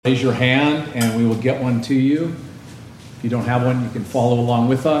Raise your hand and we will get one to you. If you don't have one, you can follow along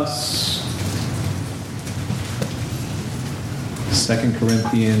with us. 2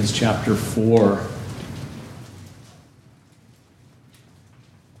 Corinthians chapter 4.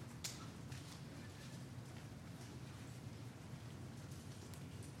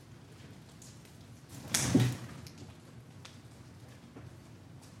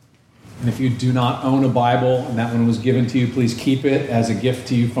 And if you do not own a Bible and that one was given to you, please keep it as a gift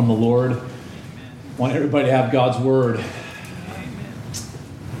to you from the Lord. I want everybody to have God's Word,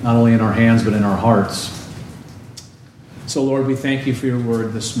 not only in our hands, but in our hearts. So, Lord, we thank you for your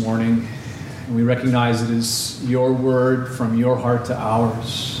Word this morning. And we recognize it is your Word from your heart to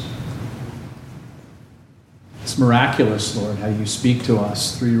ours. It's miraculous, Lord, how you speak to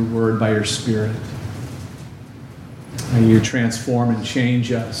us through your Word by your Spirit. How you transform and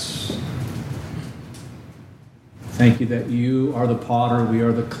change us. Thank you that you are the potter, we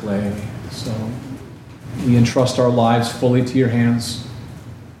are the clay. So we entrust our lives fully to your hands,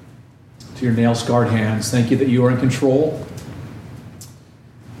 to your nail-scarred hands. Thank you that you are in control,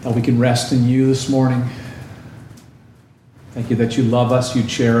 that we can rest in you this morning. Thank you that you love us, you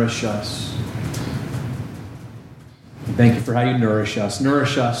cherish us. And thank you for how you nourish us.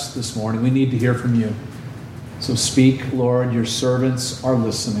 Nourish us this morning. We need to hear from you. So speak, Lord, your servants are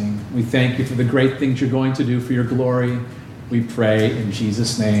listening. We thank you for the great things you're going to do for your glory. We pray in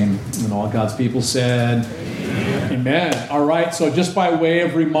Jesus' name. And all God's people said, Amen. All right, so just by way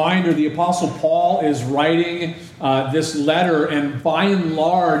of reminder, the Apostle Paul is writing this letter, and by and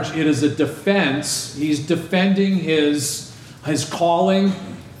large, it is a defense. He's defending his calling.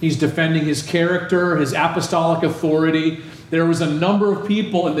 He's defending his character, his apostolic authority. There was a number of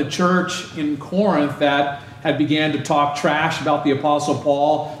people in the church in Corinth that had began to talk trash about the Apostle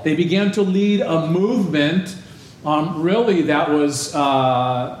Paul. They began to lead a movement, really that was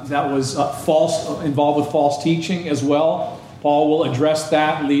false, involved with false teaching as well. Paul will address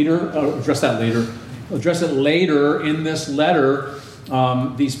it later in this letter.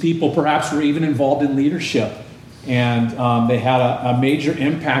 These people perhaps were even involved in leadership, and they had a major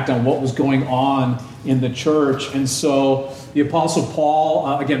impact on what was going on in the church. And so the Apostle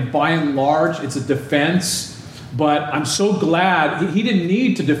Paul, again, by and large, it's a defense. But I'm so glad he didn't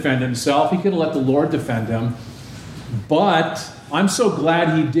need to defend himself. He could have let the Lord defend him. But I'm so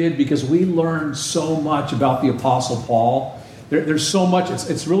glad he did, because we learned so much about the Apostle Paul. There's so much.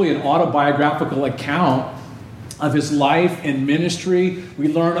 It's really an autobiographical account of his life and ministry. We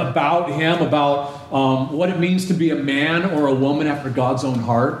learn about him, about what it means to be a man or a woman after God's own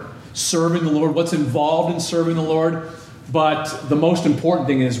heart, serving the Lord, what's involved in serving the Lord. But the most important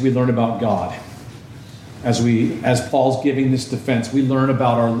thing is we learn about God. As Paul's giving this defense, we learn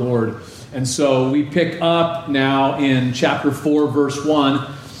about our Lord. And so we pick up now in chapter 4, verse 1.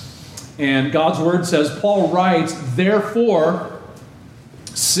 And God's word says, Paul writes, "Therefore,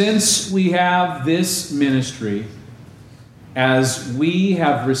 since we have this ministry, as we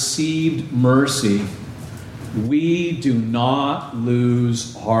have received mercy, we do not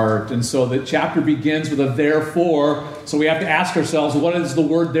lose heart." And so the chapter begins with a therefore. So we have to ask ourselves, what is the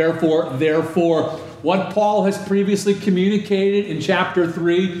word therefore? Therefore, what Paul has previously communicated in chapter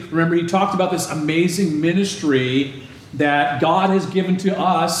 3. Remember, he talked about this amazing ministry that God has given to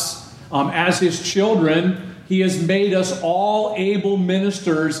us as his children. He has made us all able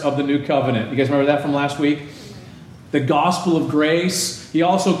ministers of the new covenant. You guys remember that from last week? The gospel of grace. He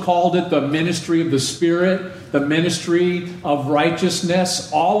also called it the ministry of the Spirit, the ministry of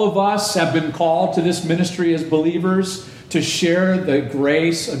righteousness. All of us have been called to this ministry as believers, to share the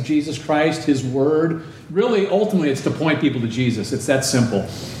grace of Jesus Christ, his word. Really, ultimately, it's to point people to Jesus. It's that simple.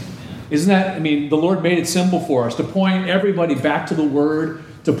 Isn't that, the Lord made it simple for us to point everybody back to the word,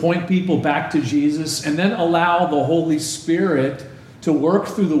 to point people back to Jesus, and then allow the Holy Spirit to work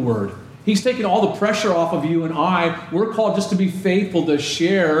through the word. He's taken all the pressure off of you and I. We're called just to be faithful to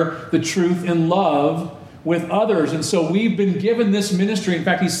share the truth in love with others. And so we've been given this ministry. In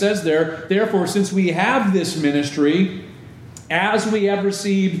fact, he says there, therefore, since we have this ministry, as we have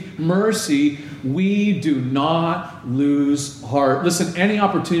received mercy, we do not lose heart. Listen, any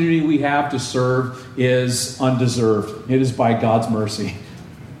opportunity we have to serve is undeserved. It is by God's mercy.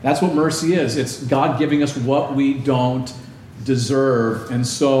 That's what mercy is. It's God giving us what we don't deserve. And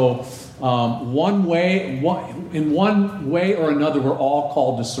so in one way or another, we're all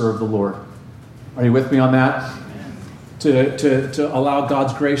called to serve the Lord. Are you with me on that? To allow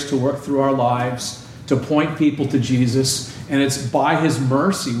God's grace to work through our lives, to point people to Jesus. And it's by his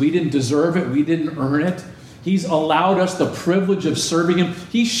mercy. We didn't deserve it. We didn't earn it. He's allowed us the privilege of serving him.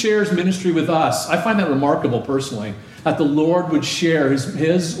 He shares ministry with us. I find that remarkable personally. that the Lord would share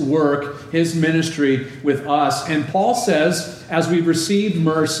his work, his ministry with us. And Paul says, as we've received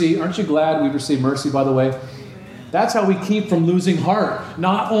mercy, aren't you glad we've received mercy, by the way? That's how we keep from losing heart.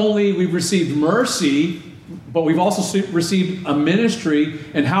 Not only we've received mercy, but we've also received a ministry.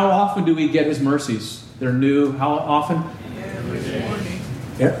 And how often do we get his mercies? They're new. How often?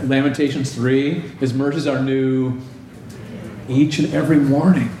 Lamentations 3. His mercies are new each and every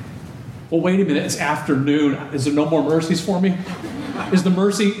morning. Well, wait a minute. It's afternoon. Is there no more mercies for me?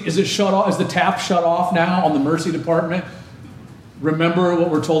 Is it shut off? Is the tap shut off now on the mercy department? Remember what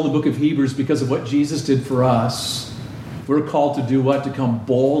we're told in the book of Hebrews, because of what Jesus did for us. We're called to do what? To come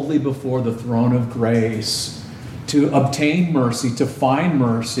boldly before the throne of grace, to obtain mercy, to find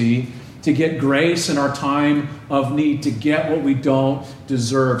mercy, to get grace in our time of need, to get what we don't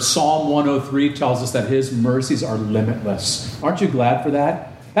deserve. Psalm 103 tells us that his mercies are limitless. Aren't you glad for that?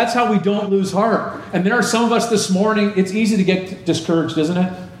 That's how we don't lose heart. And there are some of us this morning, it's easy to get discouraged, isn't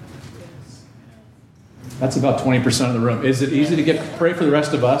it? That's about 20% of the room. Is it easy to pray for the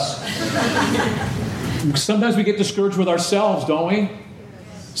rest of us? Sometimes we get discouraged with ourselves, don't we?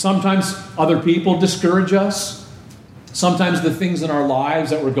 Sometimes other people discourage us. Sometimes the things in our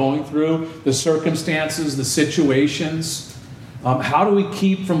lives that we're going through, the circumstances, the situations. How do we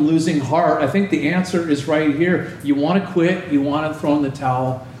keep from losing heart? I think the answer is right here. You want to quit. You want to throw in the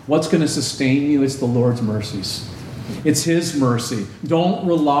towel. What's going to sustain you? It's the Lord's mercies. It's his mercy. Don't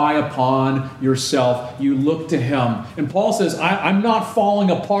rely upon yourself. You look to him. And Paul says, I'm not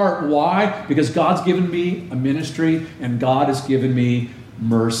falling apart. Why? Because God's given me a ministry and God has given me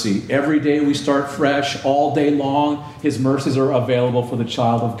mercy. Every day we start fresh, all day long. His mercies are available for the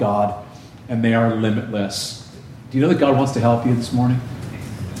child of God, and they are limitless. Do you know that God wants to help you this morning?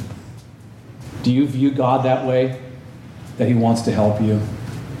 Do you view God that way? That he wants to help you?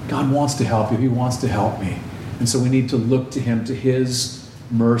 God wants to help you. He wants to help me. And so we need to look to him, to his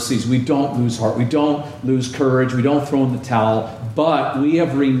mercies. We don't lose heart. We don't lose courage. We don't throw in the towel. But we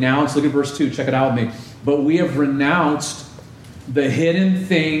have renounced, look at verse 2, check it out with me. But we have renounced the hidden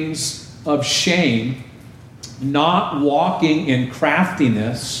things of shame, not walking in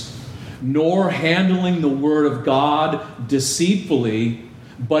craftiness, nor handling the word of God deceitfully,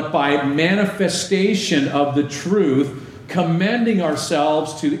 but by manifestation of the truth, commending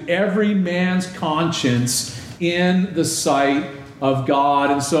ourselves to every man's conscience in the sight of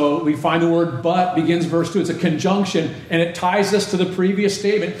God. And so we find the word but begins verse 2. It's a conjunction, and it ties us to the previous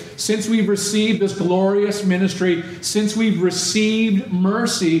statement. Since we've received this glorious ministry, since we've received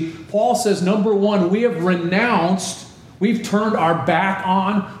mercy, Paul says, number one, we have renounced, we've turned our back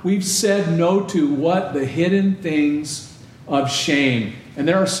on, we've said no to what? The hidden things of shame. And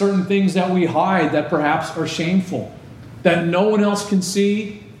there are certain things that we hide that perhaps are shameful, that no one else can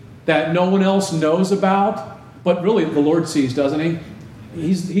see, that no one else knows about. But really, the Lord sees, doesn't he?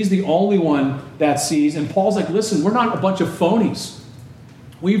 He's the only one that sees. And Paul's like, listen, we're not a bunch of phonies.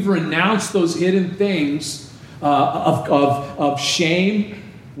 We've renounced those hidden things of shame.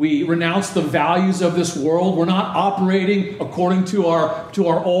 We renounce the values of this world. We're not operating according to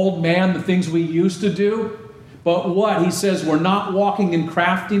our old man, the things we used to do. But what? He says we're not walking in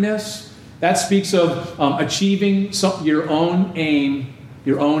craftiness. That speaks of achieving your own aim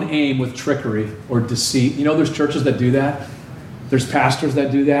with trickery or deceit. You know, there's churches that do that. There's pastors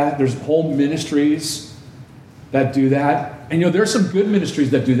that do that. There's whole ministries that do that. And you know, there's some good ministries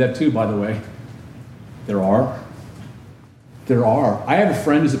that do that too, by the way. There are. I have a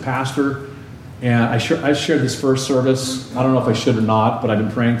friend who's a pastor, and I shared this first service. I don't know if I should or not, but I've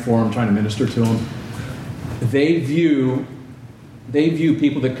been praying for him, trying to minister to him. They view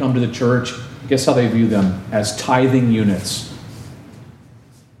people that come to the church, guess how they view them? As tithing units,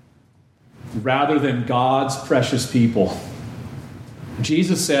 rather than God's precious people.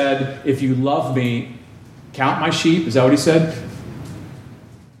 Jesus said, if you love me, count my sheep. Is that what he said?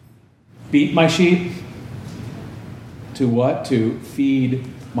 Beat my sheep. To what? To feed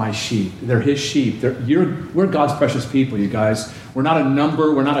my sheep. They're his sheep. We're God's precious people, you guys. We're not a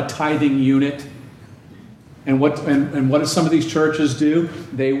number. We're not a tithing unit. And what do some of these churches do?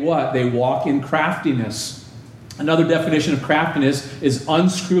 They what? They walk in craftiness. Another definition of craftiness is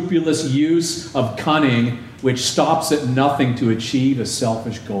unscrupulous use of cunning, which stops at nothing to achieve a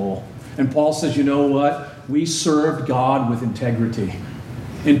selfish goal. And Paul says, you know what? We served God with integrity.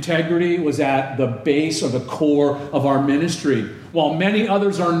 Integrity was at the base or the core of our ministry. While many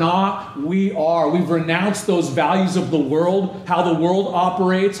others are not, we are. We've renounced those values of the world, how the world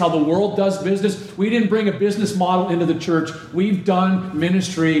operates, how the world does business. We didn't bring a business model into the church. We've done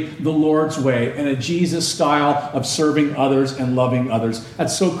ministry the Lord's way and a Jesus style of serving others and loving others.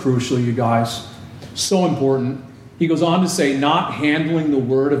 That's so crucial, you guys. So important. He goes on to say, not handling the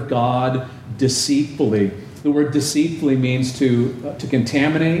word of God deceitfully. The word deceitfully means to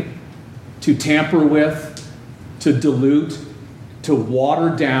contaminate, to tamper with, to dilute, to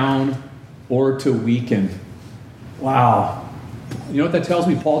water down, or to weaken. Wow. You know what that tells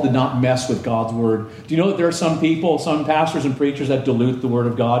me? Paul did not mess with God's word. Do you know that there are some people, some pastors and preachers that dilute the word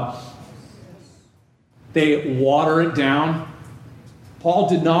of God? They water it down. Paul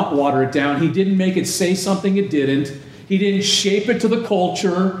did not water it down. He didn't make it say something it didn't. He didn't shape it to the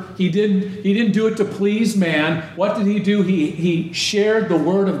culture. He didn't do it to please man. What did he do? He shared the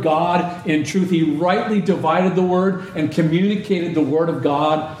word of God in truth. He rightly divided the word and communicated the word of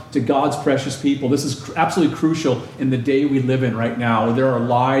God to God's precious people. This is absolutely crucial in the day we live in right now, where there are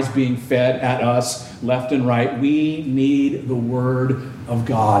lies being fed at us left and right. We need the word of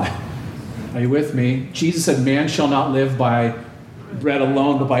God. Are you with me? Jesus said, man shall not live by bread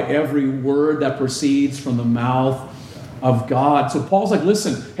alone, but by every word that proceeds from the mouth of God. So Paul's like,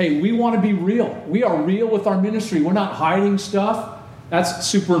 listen, hey, we want to be real. We are real with our ministry. We're not hiding stuff. That's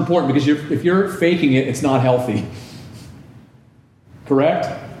super important, because if you're faking it, it's not healthy. Correct?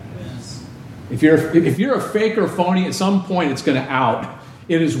 Yes. If you're a fake or phony, at some point it's going to out.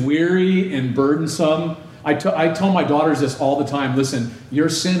 It is weary and burdensome. I tell my daughters this all the time. Listen, your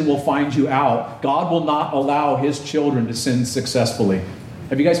sin will find you out. God will not allow his children to sin successfully.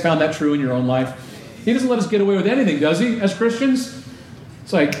 Have you guys found that true in your own life? He doesn't let us get away with anything, does he, as Christians?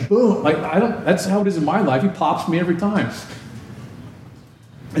 It's like, boom, that's how it is in my life. He pops me every time.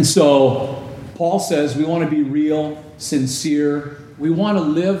 And so Paul says we want to be real, sincere. We want to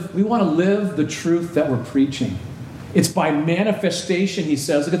live the truth that we're preaching. It's by manifestation, he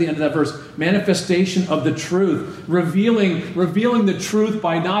says. Look at the end of that verse. Manifestation of the truth. Revealing the truth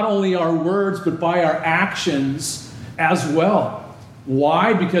by not only our words, but by our actions as well.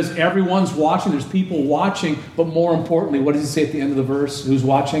 Why? Because everyone's watching. There's people watching. But more importantly, what does he say at the end of the verse? Who's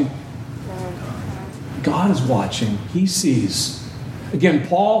watching? God is watching. He sees. Again,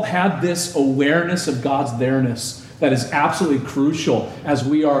 Paul had this awareness of God's there-ness that is absolutely crucial as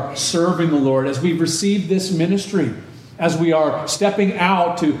we are serving the Lord, as we receive this ministry, as we are stepping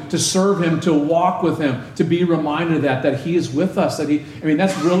out to serve him, to walk with him, to be reminded of that he is with us.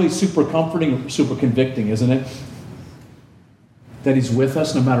 That's really super comforting, super convicting, isn't it? That he's with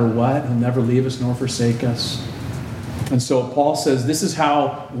us no matter what. He'll never leave us nor forsake us. And so Paul says this is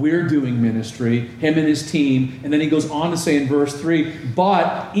how we're doing ministry, him and his team. And then he goes on to say in verse 3,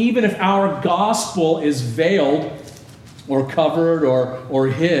 but even if our gospel is veiled or covered or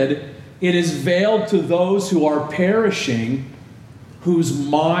hid, it is veiled to those who are perishing, whose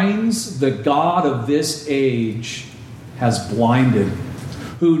minds the God of this age has blinded,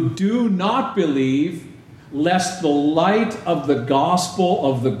 who do not believe, lest the light of the gospel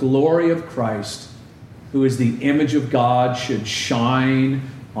of the glory of Christ, who is the image of God, should shine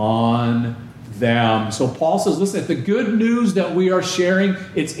on them. So Paul says, listen, if the good news that we are sharing,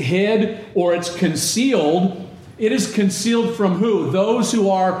 it's hid or it's concealed, it is concealed from who? Those who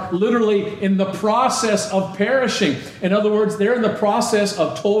are literally in the process of perishing. In other words, they're in the process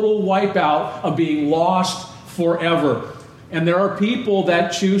of total wipeout, of being lost forever. And there are people that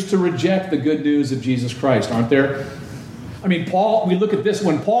choose to reject the good news of Jesus Christ, aren't there? Paul, we look at this.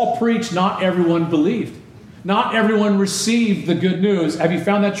 When Paul preached, not everyone believed. Not everyone received the good news. Have you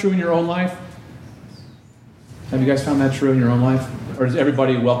found that true in your own life? Have you guys found that true in your own life? Or does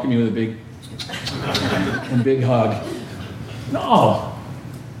everybody welcome you with a big hug? No.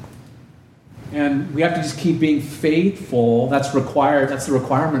 And we have to just keep being faithful. That's required. That's the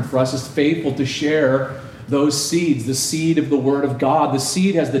requirement for us, is faithful to share those seeds, the seed of the Word of God. The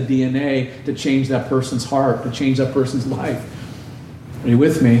seed has the DNA to change that person's heart, to change that person's life. Are you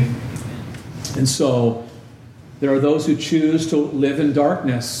with me? And so there are those who choose to live in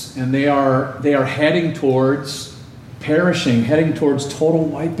darkness, and they are heading towards perishing, heading towards total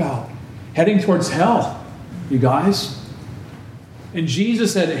wipeout, heading towards hell, you guys. And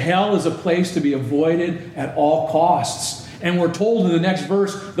Jesus said hell is a place to be avoided at all costs. And we're told in the next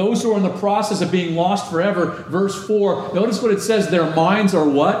verse, those who are in the process of being lost forever, verse 4, notice what it says, their minds are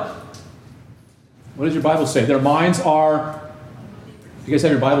what? What does your Bible say? Their minds are, you guys have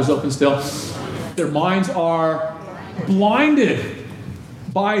your Bibles open still? Their minds are blinded.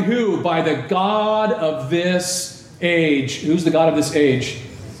 By who? By the god of this age. Who's the god of this age?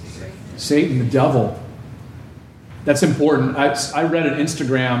 Satan, the devil. That's important. I read on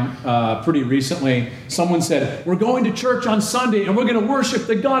Instagram pretty recently. Someone said, we're going to church on Sunday and we're going to worship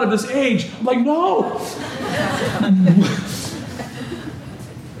the God of this age. I'm like, no.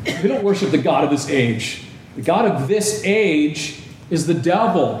 We don't worship the God of this age. The God of this age is the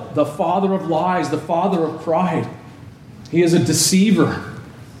devil, the father of lies, the father of pride. He is a deceiver.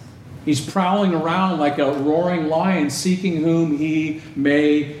 He's prowling around like a roaring lion, seeking whom he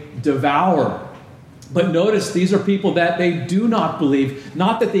may devour. But notice, these are people that they do not believe.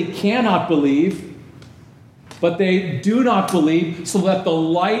 Not that they cannot believe, but they do not believe, so that the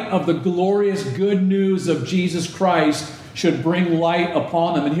light of the glorious good news of Jesus Christ should bring light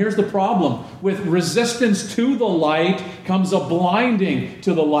upon them. And here's the problem. With resistance to the light comes a blinding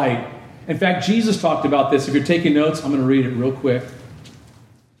to the light. In fact, Jesus talked about this. If you're taking notes, I'm going to read it real quick.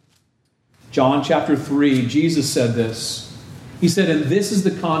 John chapter 3, Jesus said this. He said, "And this is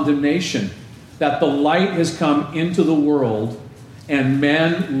the condemnation, that the light has come into the world, and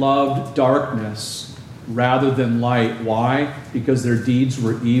men loved darkness rather than light." Why? Because their deeds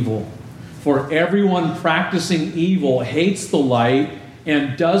were evil. "For everyone practicing evil hates the light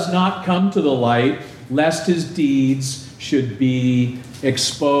and does not come to the light, lest his deeds should be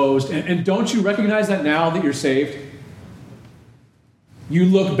exposed." And don't you recognize that now that you're saved? You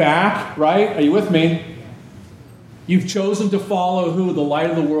look back, right? Are you with me? You've chosen to follow who? The light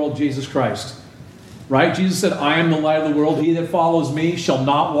of the world, Jesus Christ. Right? Jesus said, "I am the light of the world. He that follows me shall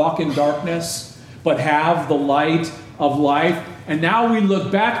not walk in darkness, but have the light of life." And now we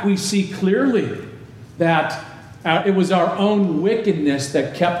look back, we see clearly that it was our own wickedness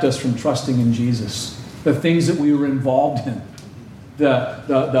that kept us from trusting in Jesus. The things that we were involved in.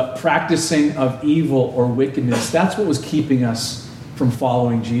 The practicing of evil or wickedness. That's what was keeping us from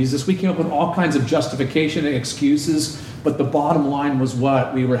following Jesus. We came up with all kinds of justification and excuses, but the bottom line was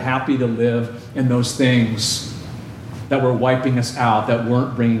what? We were happy to live in those things that were wiping us out, that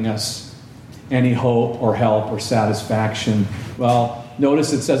weren't bringing us any hope or help or satisfaction. Well,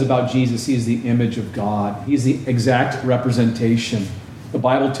 notice it says about Jesus, he is the image of God. He's the exact representation. The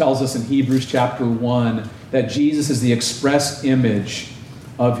Bible tells us in Hebrews chapter 1 that Jesus is the express image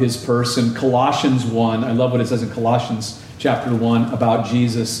of his person. Colossians 1, I love what it says in Colossians chapter 1 about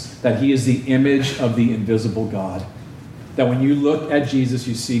Jesus, that he is the image of the invisible God. That when you look at Jesus,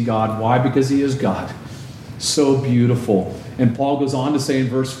 you see God. Why? Because he is God. So beautiful. And Paul goes on to say in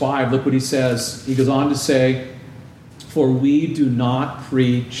verse 5, look what he says. He goes on to say, "For we do not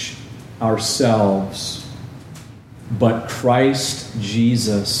preach ourselves, but Christ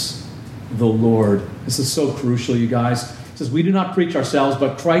Jesus the Lord." This is so crucial, you guys. It says, we do not preach ourselves,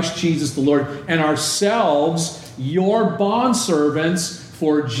 but Christ Jesus the Lord, and ourselves your bondservants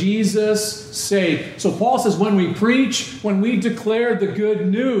for Jesus' sake. So Paul says when we preach, when we declare the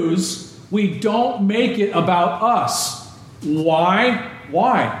good news, we don't make it about us. Why?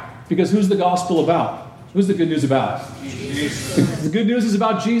 Why? Because who's the gospel about? Who's the good news about? Jesus. The good news is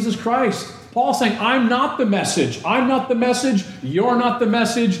about Jesus Christ. Paul's saying, I'm not the message. I'm not the message. You're not the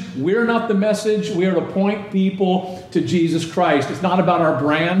message. We're not the message. We are to point people to Jesus Christ. It's not about our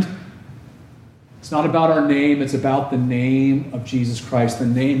brand. It's not about our name. It's about the name of Jesus Christ, the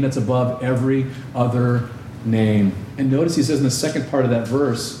name that's above every other name. And notice he says in the second part of that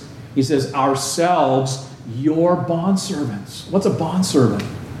verse, he says, ourselves, your bondservants. What's a bondservant?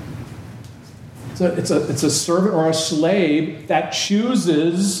 It's a servant or a slave that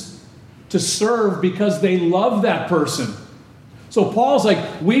chooses to serve because they love that person. So Paul's like,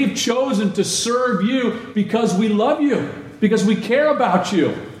 we've chosen to serve you because we love you, because we care about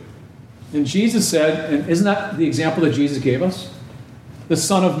you. And Jesus said, and isn't that the example that Jesus gave us? The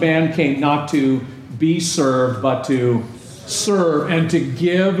Son of Man came not to be served, but to serve and to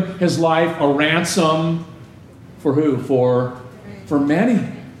give his life a ransom for who? For many.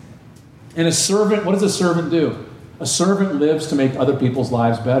 And a servant, what does a servant do? A servant lives to make other people's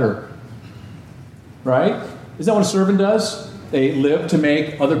lives better. Right? Isn't that what a servant does? They live to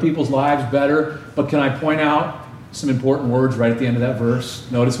make other people's lives better. But can I point out some important words right at the end of that verse?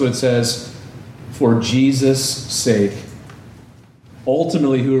 Notice what it says, for Jesus' sake.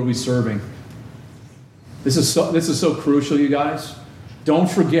 Ultimately, who are we serving? This is so crucial, you guys. Don't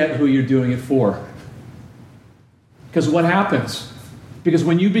forget who you're doing it for. Because what happens? Because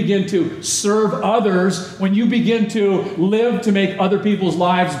when you begin to serve others, when you begin to live to make other people's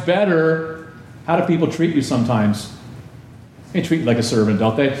lives better, how do people treat you sometimes? They treat you like a servant,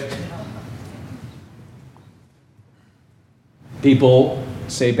 don't they? People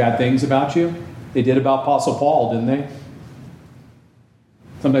say bad things about you. They did about Apostle Paul, didn't they?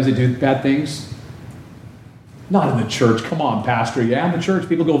 Sometimes they do bad things. Not in the church. Come on, pastor. Yeah, in the church,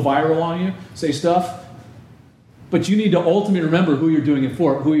 people go viral on you, say stuff. But you need to ultimately remember who you're doing it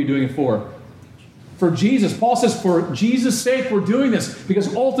for. Who are you doing it for? For Jesus. Paul says, for Jesus' sake, we're doing this.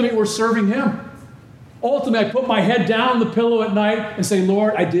 Because ultimately, we're serving him. Ultimately, I put my head down on the pillow at night and say,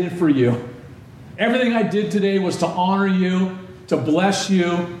 Lord, I did it for you. Everything I did today was to honor you, to bless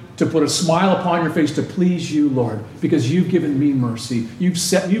you, to put a smile upon your face to please you, Lord, because you've given me mercy.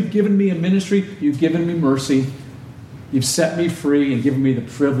 You've given me a ministry. You've given me mercy. You've set me free and given me the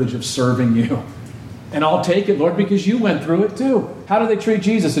privilege of serving you. And I'll take it, Lord, because you went through it too. How did they treat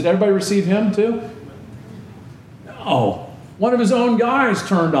Jesus? Did everybody receive him too? No. One of his own guys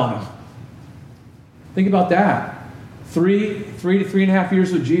turned on him. Think about that. 3 to 3.5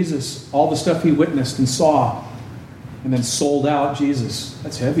 years with Jesus, all the stuff he witnessed and saw, and then sold out Jesus.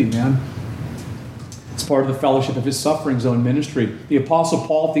 That's heavy, man. It's part of the fellowship of his suffering zone ministry. The Apostle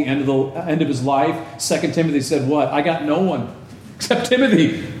Paul, at the end of his life, 2 Timothy said what? I got no one except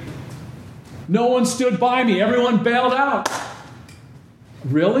Timothy. No one stood by me. Everyone bailed out.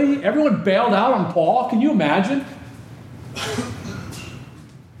 Really? Everyone bailed out on Paul? Can you imagine?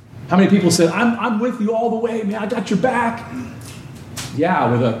 How many people said, I'm with you all the way, man. I got your back.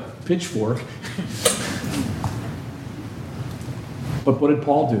 Yeah, with a pitchfork. But what did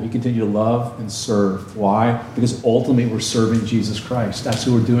Paul do? He continued to love and serve. Why? Because ultimately we're serving Jesus Christ. That's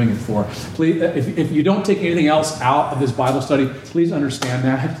who we're doing it for. Please, if you don't take anything else out of this Bible study, please understand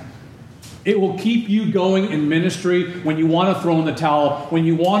that. It will keep you going in ministry when you want to throw in the towel. When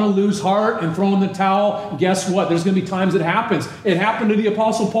you want to lose heart and throw in the towel, guess what? There's going to be times it happens. It happened to the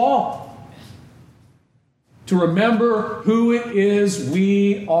Apostle Paul. To remember who it is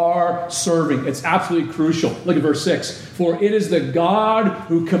we are serving. It's absolutely crucial. Look at verse 6. For it is the God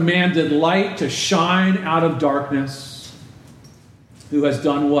who commanded light to shine out of darkness. Who has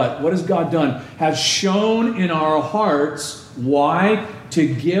done what? What has God done? Has shone in our hearts. Why? To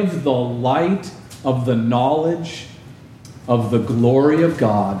give the light of the knowledge of the glory of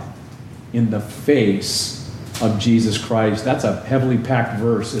God in the face of Jesus Christ. That's a heavily packed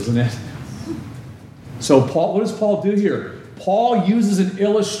verse, isn't it? So Paul, what does Paul do here? Paul uses an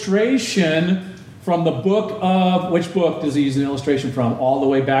illustration from the book of, which book does he use an illustration from? All the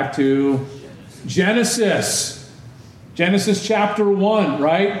way back to Genesis. Genesis chapter 1,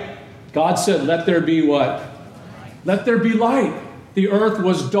 right? God said, let there be what? Let there be light. The earth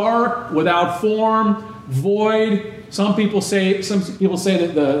was dark, without form, void. Some people say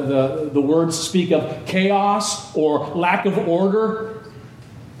that the words speak of chaos or lack of order.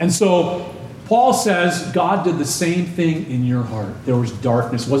 And so Paul says God did the same thing in your heart. There was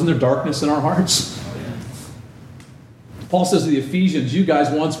darkness. Wasn't there darkness in our hearts? Paul says to the Ephesians, you guys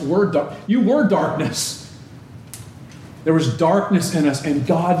once were dark. You were darkness. There was darkness in us. And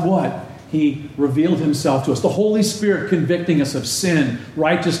God what? He revealed himself to us. The Holy Spirit convicting us of sin,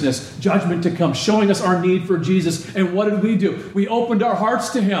 righteousness, judgment to come, showing us our need for Jesus. And what did we do? We opened our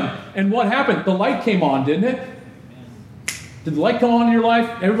hearts to him. And what happened? The light came on, didn't it? Did the light come on in your life?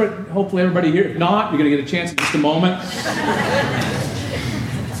 Hopefully everybody here. If not, you're going to get a chance in just a moment.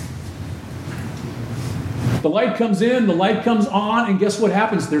 The light comes in, the light comes on, and guess what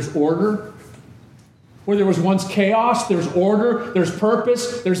happens? There's order. Where there was once chaos, there's order, there's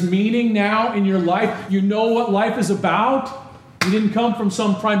purpose, there's meaning now in your life. You know what life is about. You didn't come from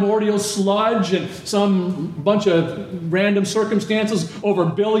some primordial sludge and some bunch of random circumstances over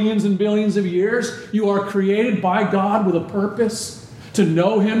billions and billions of years. You are created by God with a purpose, to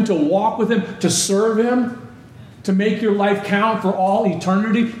know him, to walk with him, to serve him, to make your life count for all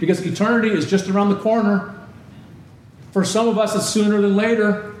eternity, because eternity is just around the corner. For some of us, it's sooner than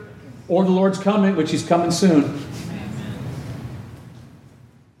later. Or the Lord's coming, which he's coming soon.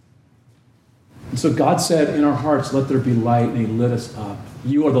 And so God said in our hearts, let there be light, and he lit us up.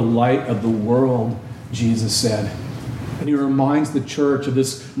 You are the light of the world, Jesus said. And he reminds the church of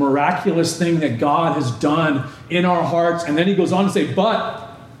this miraculous thing that God has done in our hearts. And then he goes on to say,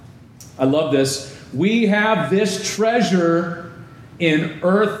 but, I love this, we have this treasure in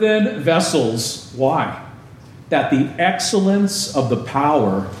earthen vessels. Why? That the excellence of the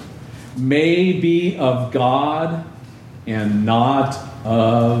power may be of God and not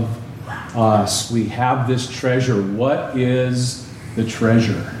of us. We have this treasure. What is the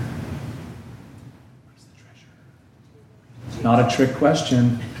treasure? What is the treasure? Not a trick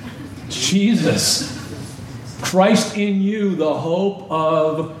question. Jesus. Christ in you, the hope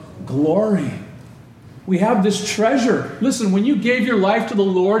of glory. We have this treasure. Listen, when you gave your life to the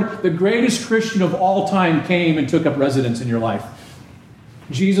Lord, the greatest Christian of all time came and took up residence in your life.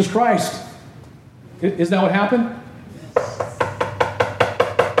 Jesus Christ. Isn't that what happened?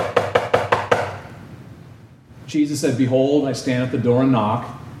 Jesus said, behold, I stand at the door and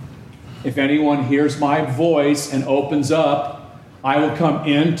knock. If anyone hears my voice and opens up, I will come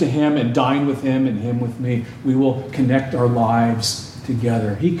in to him and dine with him and him with me. We will connect our lives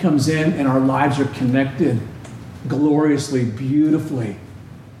together. He comes in and our lives are connected gloriously, beautifully.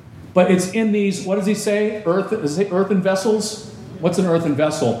 But it's in these, what does he say? Earthen vessels? What's an earthen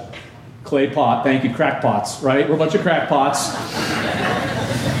vessel? Clay pot, thank you, crackpots, right? We're a bunch of crackpots.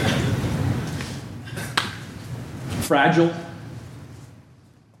 Fragile.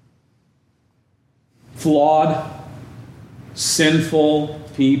 Flawed. Sinful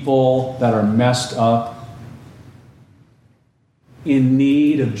people that are messed up. In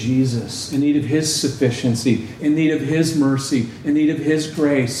need of Jesus, in need of His sufficiency, in need of His mercy, in need of His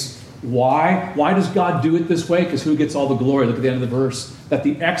grace. Why? Why does God do it this way? Because who gets all the glory? Look at the end of the verse. That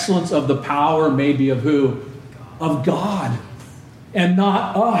the excellence of the power may be of who? Of God, and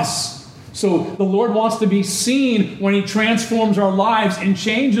not us. So the Lord wants to be seen when He transforms our lives and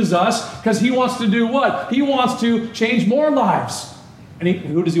changes us, because He wants to do what? He wants to change more lives. And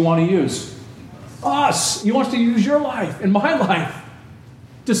who does He want to use? Us. He wants to use your life and my life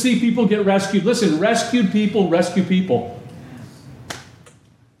to see people get rescued. Listen, rescued people rescue people.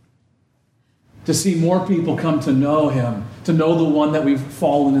 To see more people come to know Him, to know the one that we've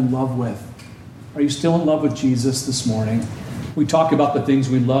fallen in love with. Are you still in love with Jesus this morning? We talk about the things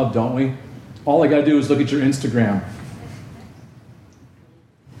we love, don't we? All I got to do is look at your Instagram.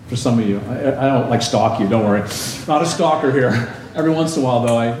 For some of you. I don't like stalk you, don't worry. Not a stalker here. Every once in a while,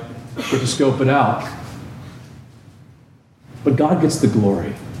 though, I get to scope it out. But God gets the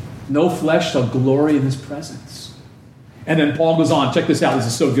glory. No flesh shall glory in His presence. And then Paul goes on. Check this out. This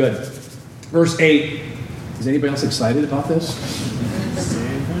is so good. Verse 8. Is anybody else excited about this?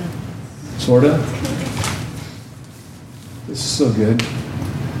 Sort of. This is so good.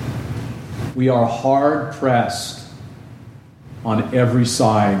 We are hard pressed on every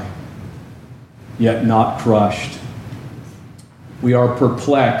side, yet not crushed. We are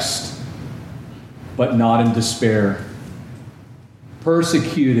perplexed, but not in despair.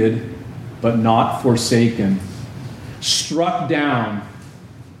 Persecuted, but not forsaken. Struck down,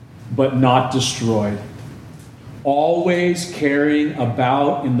 but not destroyed. Always carrying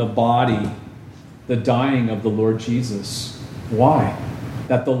about in the body the dying of the Lord Jesus. Why?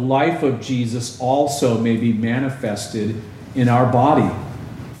 That the life of Jesus also may be manifested in our body.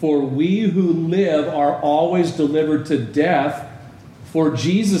 For we who live are always delivered to death for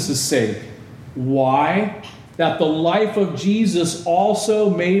Jesus' sake. Why? That the life of Jesus also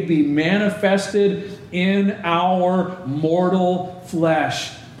may be manifested in our mortal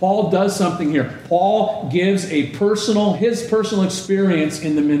flesh. Paul does something here. Paul gives his personal experience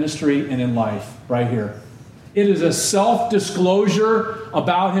in the ministry and in life right here. It is a self-disclosure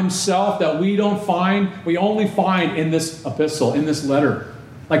about himself that we only find in this epistle, in this letter.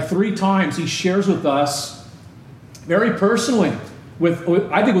 Like 3 times he shares with us very personally, with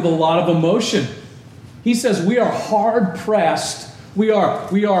I think with a lot of emotion. He says we are hard pressed. We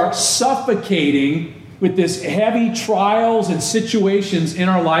are suffocating with this heavy trials and situations in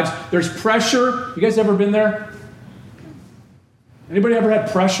our lives. There's pressure. You guys ever been there? Anybody ever had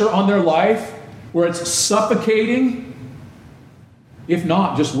pressure on their life where it's suffocating? If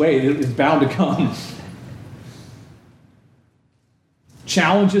not, just wait. It's bound to come.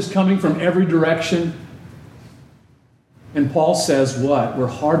 Challenges coming from every direction. And Paul says what? We're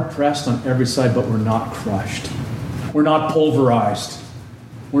hard pressed on every side, but we're not crushed. We're not pulverized.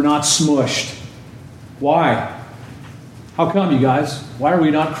 We're not smushed. Why? How come, you guys? Why are we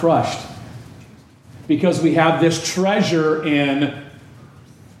not crushed? Because we have this treasure in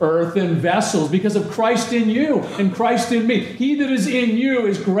earthen vessels, because of Christ in you and Christ in me. He that is in you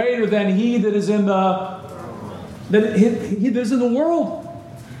is greater than he that is in the world.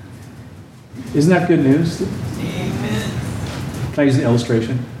 Isn't that good news? Amen. Can I use an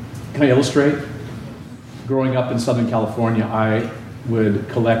illustration? Can I illustrate? Growing up in Southern California, I would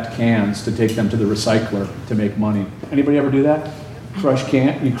collect cans to take them to the recycler to make money. Anybody ever do that? Crush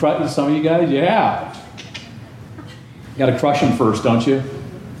can? You crush some of you guys? Yeah. You got to crush them first, don't you?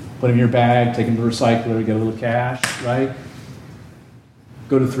 Put them in your bag, take them to the recycler, get a little cash, right?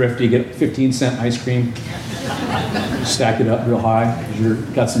 Go to Thrifty, get 15-cent ice cream, stack it up real high because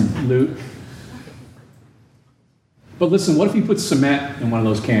you've got some loot. But listen, what if you put cement in one of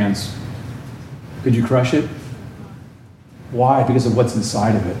those cans? Could you crush it? Why? Because of what's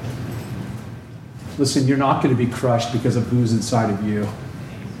inside of it. Listen, you're not going to be crushed because of who's inside of you.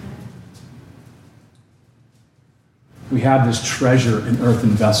 We have this treasure in earthen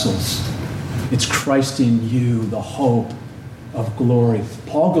vessels. It's Christ in you, the hope of glory.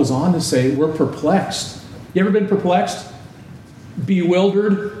 Paul goes on to say we're perplexed. You ever been perplexed?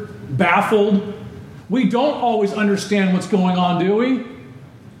 Bewildered? Baffled? We don't always understand what's going on, do we?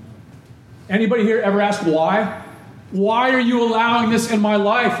 Anybody here ever ask why? Why are you allowing this in my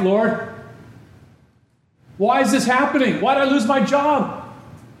life, Lord? Why is this happening? Why did I lose my job?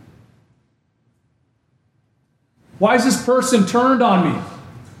 Why is this person turned on me?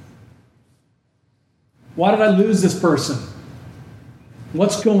 Why did I lose this person?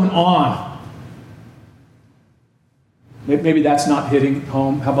 What's going on? Maybe that's not hitting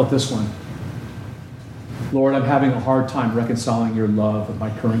home. How about this one? Lord, I'm having a hard time reconciling your love with my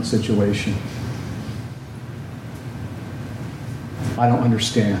current situation. I don't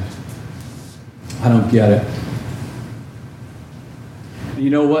understand. I don't get it. You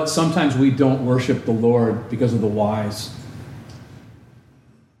know what? Sometimes we don't worship the Lord because of the whys.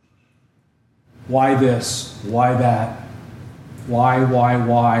 Why this? Why that?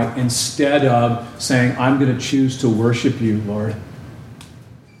 Why? Instead of saying, I'm going to choose to worship you, Lord.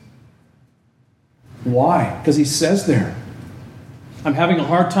 Why? Because he says there, I'm having a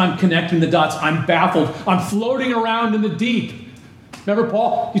hard time connecting the dots. I'm baffled. I'm floating around in the deep. Remember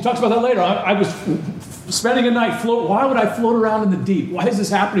Paul? He talks about that later. I was spending a night float. Why would I float around in the deep? Why is this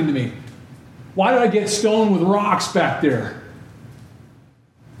happening to me? Why did I get stoned with rocks back there?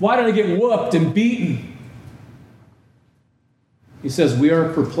 Why did I get whooped and beaten? He says, we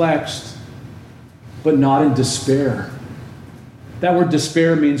are perplexed, but not in despair. That word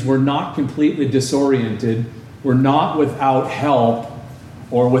despair means we're not completely disoriented. We're not without help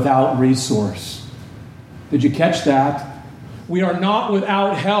or without resource. Did you catch that? We are not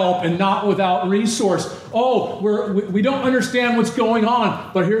without help and not without resource. We don't understand what's going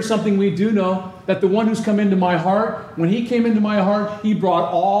on. But here's something we do know, that the one who's come into my heart, when he came into my heart, he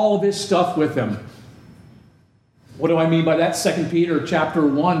brought all of his stuff with him. What do I mean by that? 2 Peter chapter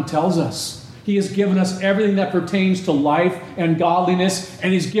 1 tells us. He has given us everything that pertains to life and godliness,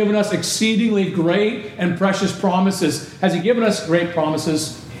 and he's given us exceedingly great and precious promises. Has he given us great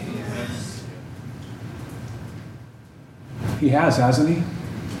promises? He has, hasn't he?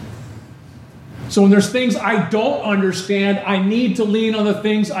 So when there's things I don't understand, I need to lean on the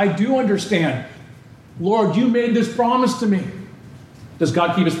things I do understand. Lord, you made this promise to me. Does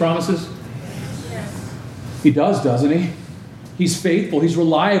God keep his promises? Yes. He does, doesn't he? He's faithful. He's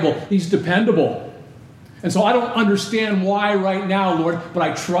reliable. He's dependable. And so I don't understand why right now, Lord, but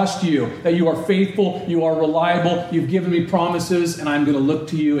I trust you that you are faithful, you are reliable, you've given me promises, and I'm going to look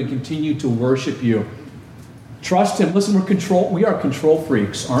to you and continue to worship you. Trust him. Listen, we are control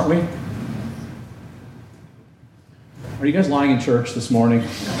freaks, aren't we? Are you guys lying in church this morning?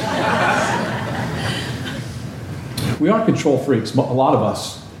 We are control freaks, a lot of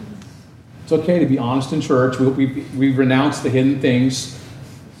us. It's okay to be honest in church. We renounce the hidden things.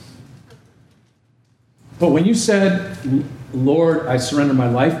 But when you said, Lord, I surrender my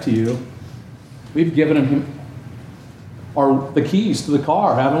life to you, we've given him the keys to the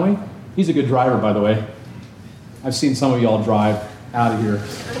car, haven't we? He's a good driver, by the way. I've seen some of y'all drive out of here.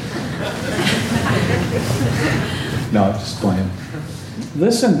 No, I'm just playing.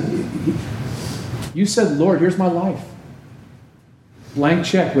 Listen, you said, Lord, here's my life. Blank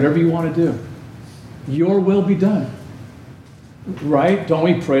check, whatever you want to do. Your will be done. Right? Don't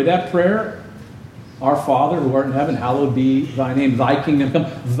we pray that prayer? Our Father who art in heaven, hallowed be thy name. Thy kingdom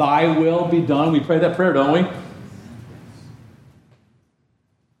come. Thy will be done. We pray that prayer, don't we?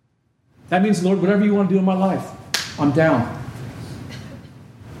 That means, Lord, whatever you want to do in my life, I'm down.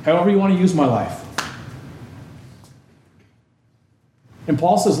 However you want to use my life. And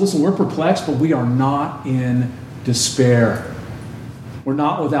Paul says, listen, we're perplexed, but we are not in despair. We're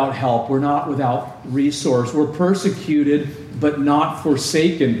not without help. We're not without resource. We're persecuted, but not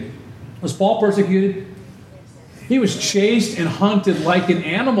forsaken. Was Paul persecuted? He was chased and hunted like an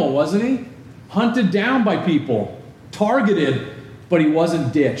animal, wasn't he? Hunted down by people. Targeted, but he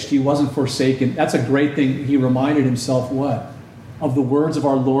wasn't ditched. He wasn't forsaken. That's a great thing. He reminded himself what? Of the words of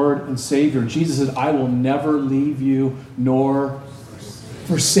our Lord and Savior. Jesus said, I will never leave you nor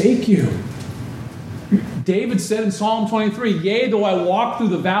forsake you. David said in Psalm 23, yea, though I walk through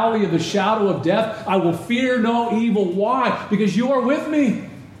the valley of the shadow of death, I will fear no evil. Why? Because you are with me.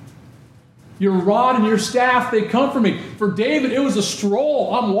 Your rod and your staff, they comfort me. For David, it was a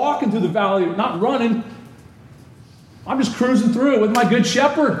stroll. I'm walking through the valley, not running. I'm just cruising through with my good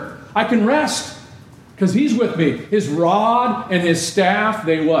shepherd. I can rest because he's with me. His rod and his staff,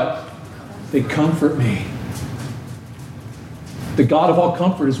 they what? They comfort me. The God of all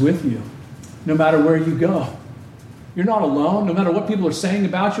comfort is with you, no matter where you go. You're not alone, no matter what people are saying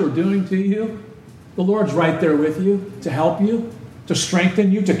about you or doing to you. The Lord's right there with you to help you, to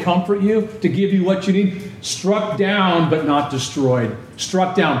strengthen you, to comfort you, to give you what you need. Struck down, but not destroyed.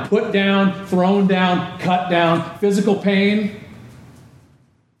 Struck down, put down, thrown down, cut down. Physical pain,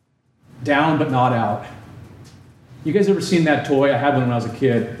 down, but not out. You guys ever seen that toy? I had one when I was a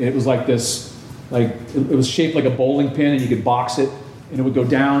kid. It was like this. It was shaped like a bowling pin, and you could box it, and it would go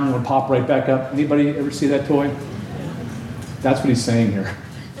down and it would pop right back up. Anybody ever see that toy? That's what he's saying here.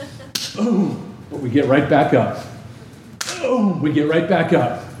 Boom. but we get right back up. Boom, we get right back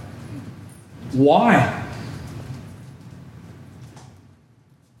up. Why?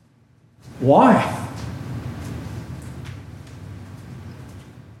 Why?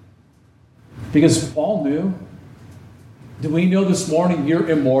 Because Paul knew. Do we know this morning you're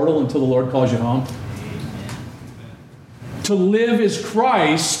immortal until the Lord calls you home? To live is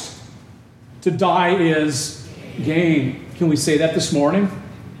Christ, to die is gain. Can we say that this morning?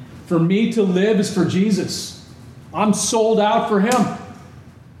 For me to live is for Jesus. I'm sold out for Him.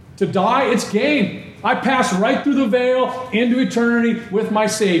 To die, it's gain. I pass right through the veil into eternity with my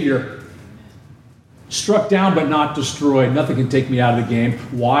Savior. Struck down but not destroyed. Nothing can take me out of the game.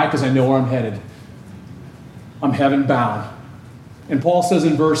 Why? Because I know where I'm headed. I'm heaven bound. And Paul says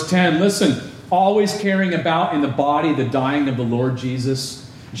in verse 10, listen, always carrying about in the body the dying of the Lord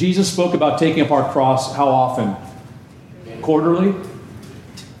Jesus. Jesus spoke about taking up our cross how often? Quarterly?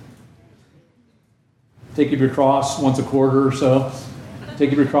 Take up your cross once a quarter or so.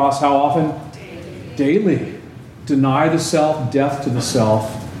 Take up your cross how often? Daily. Deny the self, death to the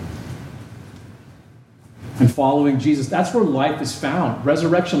self. And following Jesus. That's where life is found.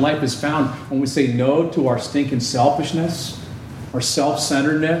 Resurrection life is found when we say no to our stinking selfishness, our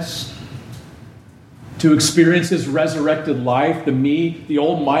self-centeredness. To experience His resurrected life, the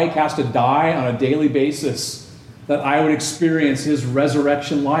old Mike has to die on a daily basis, that I would experience His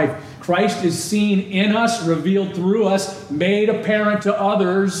resurrection life. Christ is seen in us, revealed through us, made apparent to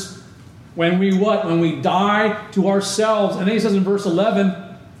others when we what? When we die to ourselves. And then he says in verse 11,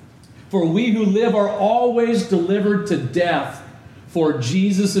 for we who live are always delivered to death for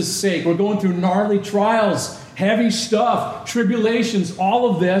Jesus' sake. We're going through gnarly trials, heavy stuff, tribulations,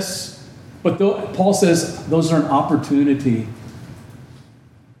 all of this. But Paul says those are an opportunity.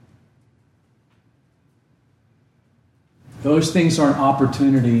 Those things are an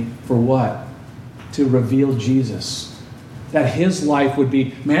opportunity for what? To reveal Jesus. That His life would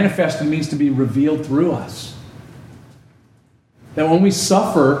be manifested means to be revealed through us. That when we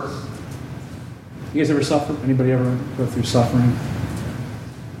suffer, you guys ever suffer? Anybody ever go through suffering?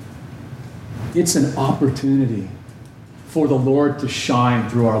 It's an opportunity for the Lord to shine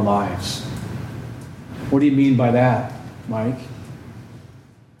through our lives. What do you mean by that, Mike?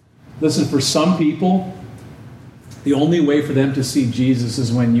 Listen, for some people, the only way for them to see Jesus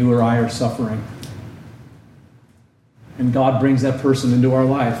is when you or I are suffering. And God brings that person into our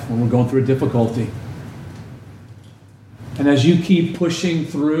life when we're going through a difficulty. And as you keep pushing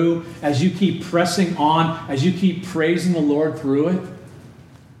through, as you keep pressing on, as you keep praising the Lord through it,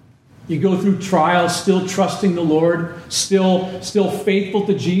 you go through trials, still trusting the Lord, still faithful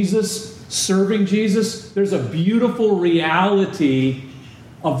to Jesus, serving Jesus. There's a beautiful reality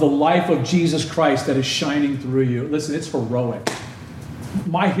of the life of Jesus Christ that is shining through you. Listen, it's heroic.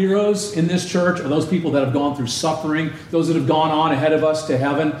 My heroes in this church are those people that have gone through suffering, those that have gone on ahead of us to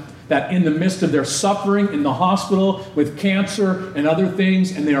heaven, that in the midst of their suffering in the hospital with cancer and other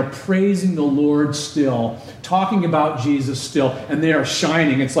things, and they are praising the Lord still, talking about Jesus still, and they are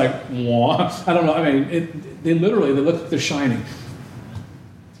shining. It's like, wah. I don't know. I mean, they look like they're shining.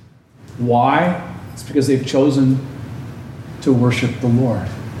 Why? It's because they've chosen to worship the Lord.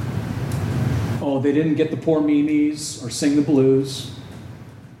 Oh, they didn't get the poor memes or sing the blues.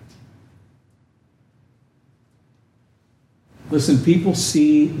 Listen, people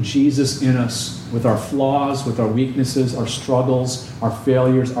see Jesus in us with our flaws, with our weaknesses, our struggles, our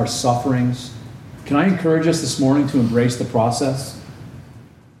failures, our sufferings. Can I encourage us this morning to embrace the process?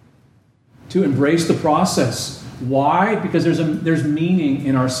 To embrace the process. Why? Because there's meaning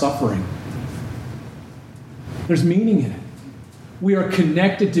in our suffering. There's meaning in it. We are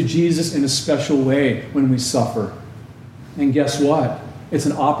connected to Jesus in a special way when we suffer. And guess what? It's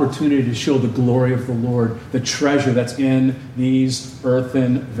an opportunity to show the glory of the Lord, the treasure that's in these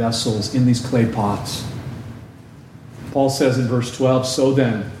earthen vessels, in these clay pots. Paul says in verse 12, so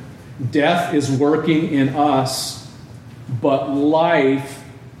then, death is working in us, but life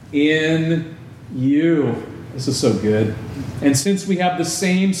in you. This is so good. And since we have the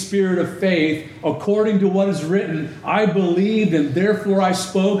same spirit of faith, according to what is written, I believed and therefore I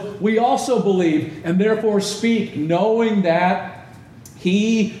spoke. We also believe and therefore speak, knowing that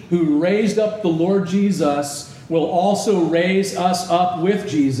He who raised up the Lord Jesus will also raise us up with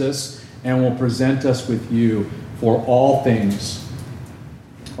Jesus and will present us with you. For all things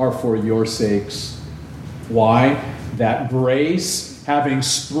are for your sakes. Why? That grace, having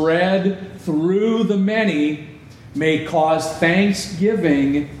spread through the many, may cause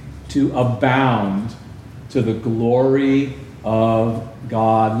thanksgiving to abound to the glory of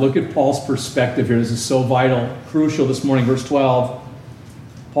God. Look at Paul's perspective here. This is so vital, crucial this morning. Verse 12.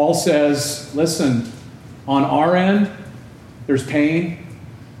 Paul says, listen, on our end, there's pain,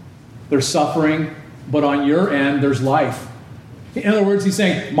 there's suffering, but on your end, there's life. In other words, he's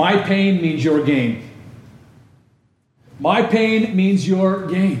saying, my pain means your gain. My pain means your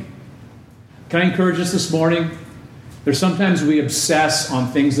gain. Can I encourage us this morning? There's sometimes we obsess on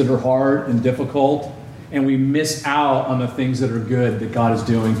things that are hard and difficult, and we miss out on the things that are good that God is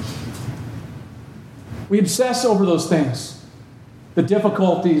doing. We obsess over those things, the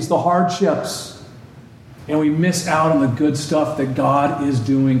difficulties, the hardships, and we miss out on the good stuff that God is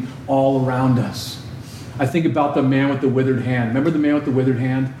doing all around us. I think about the man with the withered hand. Remember the man with the withered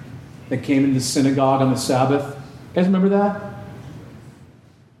hand that came into the synagogue on the Sabbath? You guys remember that?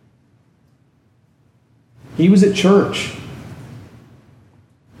 He was at church.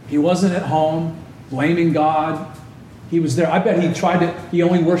 He wasn't at home blaming God. He was there. I bet he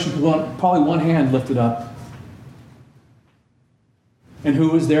only worshiped with probably one hand lifted up. And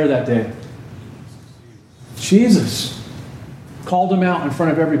who was there that day? Jesus. Called him out in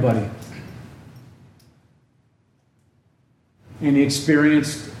front of everybody. And he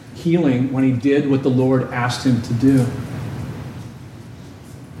experienced healing when he did what the Lord asked him to do.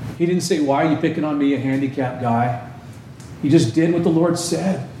 He didn't say, why are you picking on me, a handicapped guy? He just did what the Lord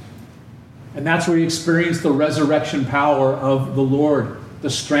said. And that's where he experienced the resurrection power of the Lord, the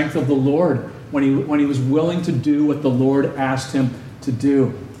strength of the Lord, when he was willing to do what the Lord asked him to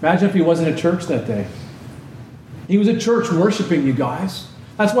do. Imagine if he wasn't at church that day. He was at church worshiping, you guys.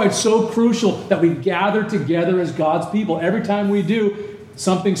 That's why it's so crucial that we gather together as God's people. Every time we do,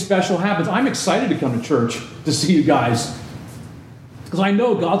 something special happens. I'm excited to come to church to see you guys, because I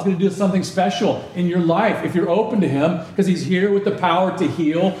know God's going to do something special in your life if you're open to Him, because He's here with the power to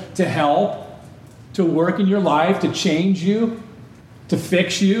heal, to help, to work in your life, to change you, to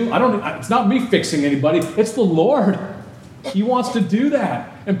fix you. It's not me fixing anybody. It's the Lord. He wants to do that.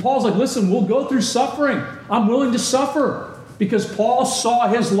 And Paul's like, listen, we'll go through suffering. I'm willing to suffer, because Paul saw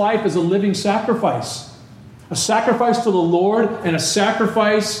his life as a living sacrifice. A sacrifice to the Lord and a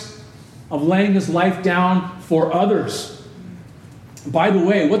sacrifice of laying his life down for others. By the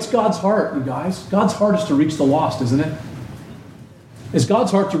way, what's God's heart, you guys? God's heart is to reach the lost, isn't it? Is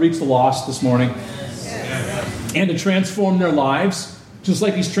God's heart to reach the lost this morning? Yes. And to transform their lives, just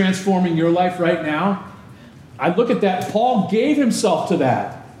like He's transforming your life right now? I look at that. Paul gave himself to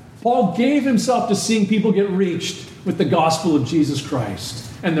that. Paul gave himself to seeing people get reached with the gospel of Jesus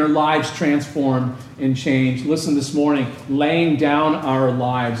Christ and their lives transformed and changed. Listen, this morning, laying down our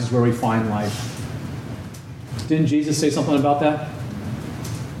lives is where we find life. Didn't Jesus say something about that?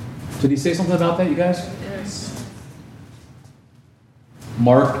 Did He say something about that, you guys? Yes.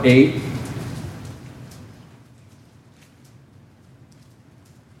 Mark 8.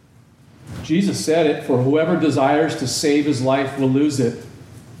 Jesus said it, for whoever desires to save his life will lose it.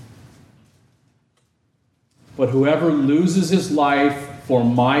 But whoever loses his life for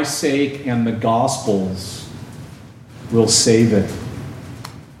my sake and the gospel's will save it.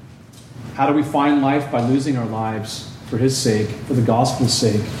 How do we find life? By losing our lives for His sake, for the gospel's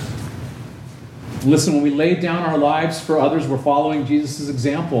sake. Listen, when we lay down our lives for others, we're following Jesus'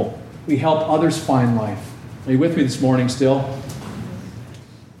 example. We help others find life. Are you with me this morning still?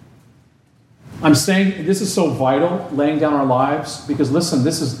 I'm saying this is so vital, laying down our lives, because listen,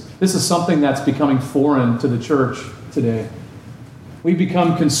 this is something that's becoming foreign to the church today. We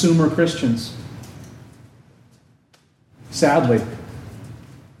become consumer Christians. Sadly.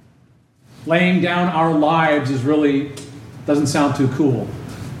 Laying down our lives doesn't sound too cool.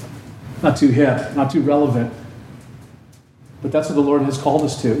 Not too hip, not too relevant. But that's what the Lord has called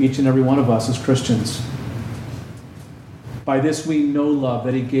us to, each and every one of us as Christians. By this we know love,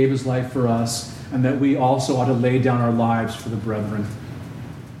 that He gave His life for us, and that we also ought to lay down our lives for the brethren.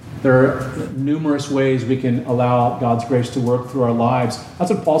 There are numerous ways we can allow God's grace to work through our lives.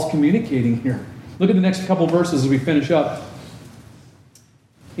 That's what Paul's communicating here. Look at the next couple verses as we finish up.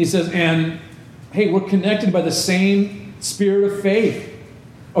 He says, and hey, we're connected by the same spirit of faith,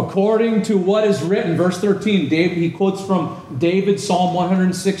 according to what is written. Verse 13, he quotes from David, Psalm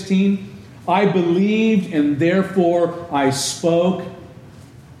 116. I believed and therefore I spoke.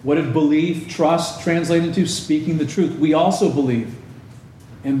 What did belief, trust translate into? Speaking the truth. We also believe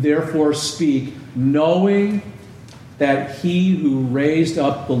and therefore speak, knowing that He who raised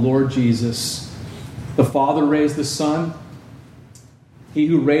up the Lord Jesus, the Father raised the Son, He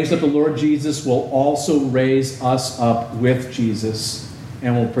who raised up the Lord Jesus will also raise us up with Jesus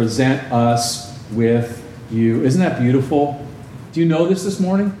and will present us with you. Isn't that beautiful? Do you know this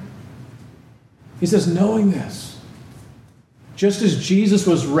morning? He says, knowing this. Just as Jesus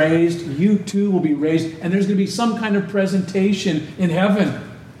was raised, you too will be raised. And there's going to be some kind of presentation in heaven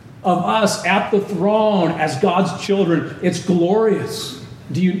of us at the throne as God's children. It's glorious.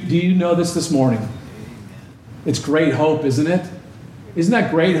 Do you know this morning? It's great hope, isn't it? Isn't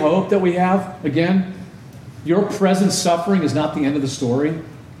that great hope that we have? Again, your present suffering is not the end of the story.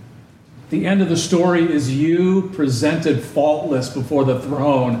 The end of the story is you presented faultless before the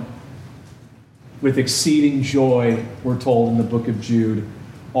throne with exceeding joy, we're told in the book of Jude.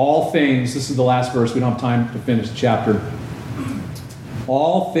 All things, this is the last verse, we don't have time to finish the chapter.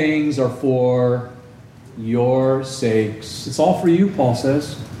 All things are for your sakes. It's all for you, Paul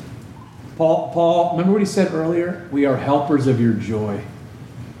says. Paul, remember what he said earlier? We are helpers of your joy.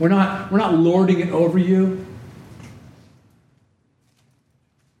 We're not lording it over you.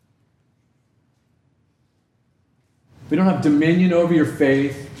 We don't have dominion over your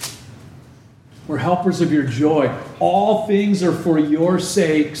faith. We're helpers of your joy. All things are for your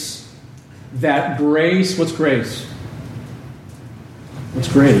sakes, that grace, what's grace?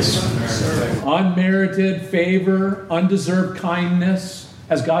 What's grace? Unmerited favor, undeserved kindness.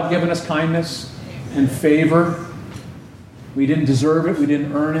 Has God given us kindness and favor? We didn't deserve it. We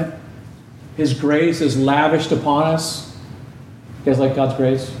didn't earn it. His grace is lavished upon us. You guys like God's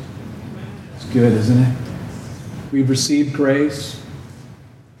grace? It's good, isn't it? We've received grace.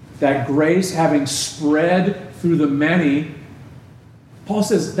 That grace having spread through the many, Paul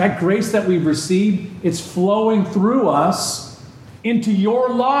says that grace that we've received, it's flowing through us into your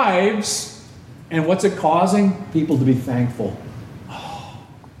lives. And what's it causing? People to be thankful. Oh,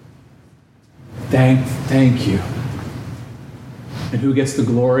 thank you. And who gets the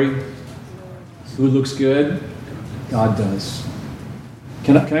glory? Who looks good? God does.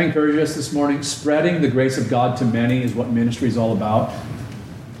 Can I encourage us this morning? Spreading the grace of God to many is what ministry is all about.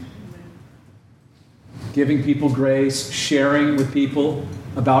 Giving people grace, sharing with people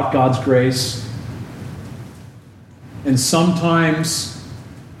about God's grace. And sometimes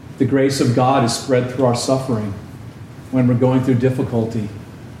the grace of God is spread through our suffering when we're going through difficulty.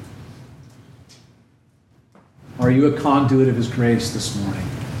 Are you a conduit of His grace this morning?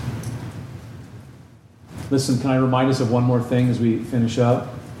 Listen, can I remind us of one more thing as we finish up?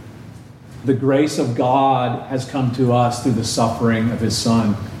 The grace of God has come to us through the suffering of His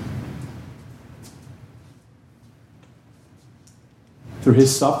Son. Through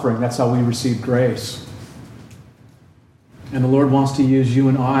His suffering, that's how we receive grace. And the Lord wants to use you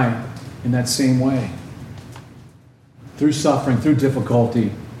and I in that same way. Through suffering, through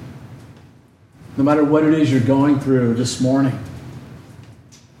difficulty. No matter what it is you're going through this morning,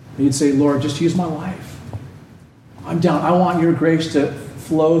 you'd say, Lord, just use my life. I'm down. I want your grace to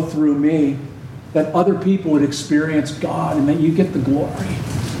flow through me, that other people would experience God and that you get the glory.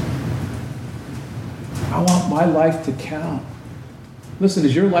 I want my life to count. Listen,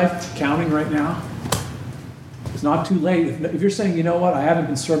 is your life counting right now? It's not too late. If you're saying, you know what, I haven't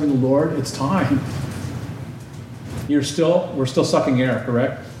been serving the Lord, it's time. We're still sucking air,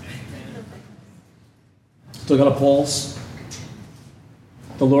 correct? Still got a pulse.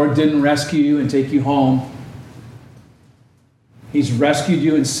 The Lord didn't rescue you and take you home. He's rescued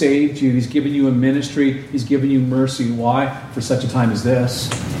you and saved you. He's given you a ministry. He's given you mercy. Why? For such a time as this.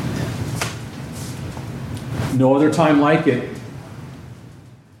 No other time like it.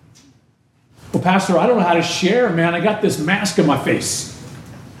 Well, Pastor, I don't know how to share, man. I got this mask on my face.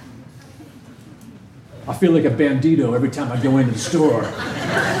 I feel like a bandito every time I go into the store.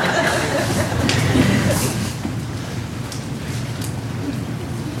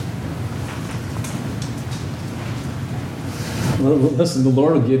 Listen, the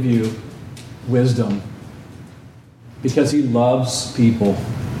Lord will give you wisdom because He loves people.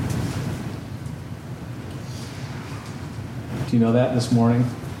 Do you know that this morning?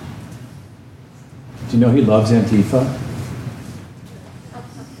 Do you know He loves Antifa?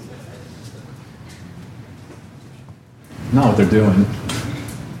 Not what they're doing.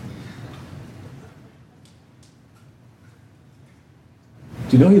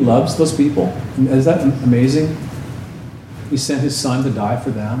 Do you know He loves those people? Is that amazing? He sent His Son to die for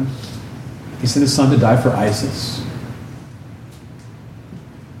them. He sent His Son to die for ISIS.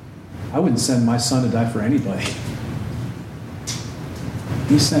 I wouldn't send my son to die for anybody.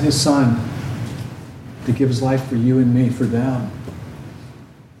 He sent His Son to give His life for you and me, for them.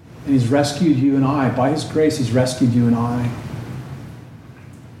 And He's rescued you and I. By His grace, He's rescued you and I.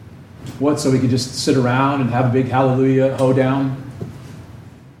 What, so we could just sit around and have a big hallelujah hoedown?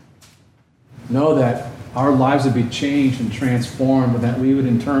 Know that our lives would be changed and transformed, and that we would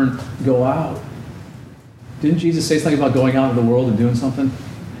in turn go out. Didn't Jesus say something about going out into the world and doing something?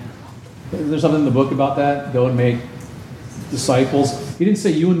 There's something in the book about that. Go and make disciples. He didn't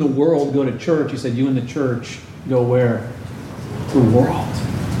say you in the world go to church. He said you in the church go where? To the world.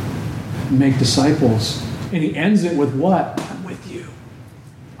 and make disciples. And he ends it with what? I'm with you.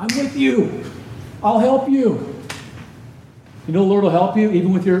 I'm with you. I'll help you. You know the Lord will help you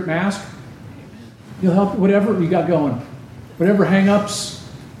even with your mask? He'll help whatever you got going. Whatever hang-ups,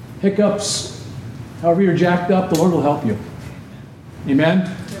 hiccups, however you're jacked up, the Lord will help you.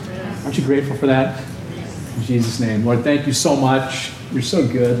 Amen? Aren't you grateful for that? In Jesus' name. Lord, thank you so much. You're so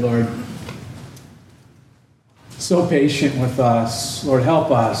good, Lord. So patient with us. Lord, help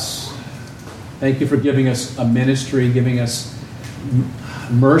us. Thank you for giving us a ministry, giving us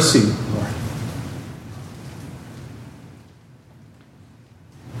mercy, Lord.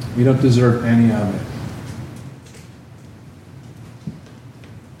 We don't deserve any of it.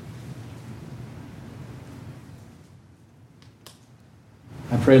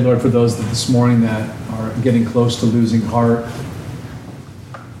 I pray, Lord, for those that this morning that are getting close to losing heart,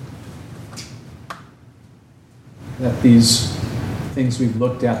 that these things we've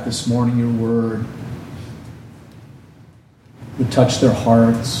looked at this morning, your word, would touch their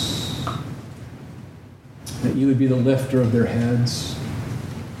hearts, that you would be the lifter of their heads.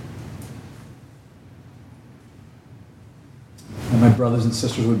 And my brothers and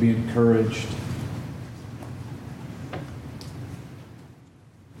sisters would be encouraged.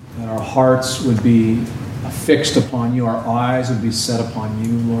 That our hearts would be fixed upon you, our eyes would be set upon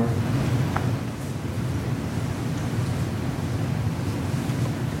you, Lord.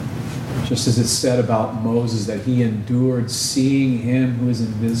 Just as it said about Moses, that he endured seeing him who is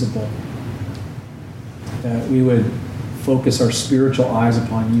invisible. That we would focus our spiritual eyes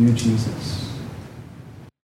upon you, Jesus.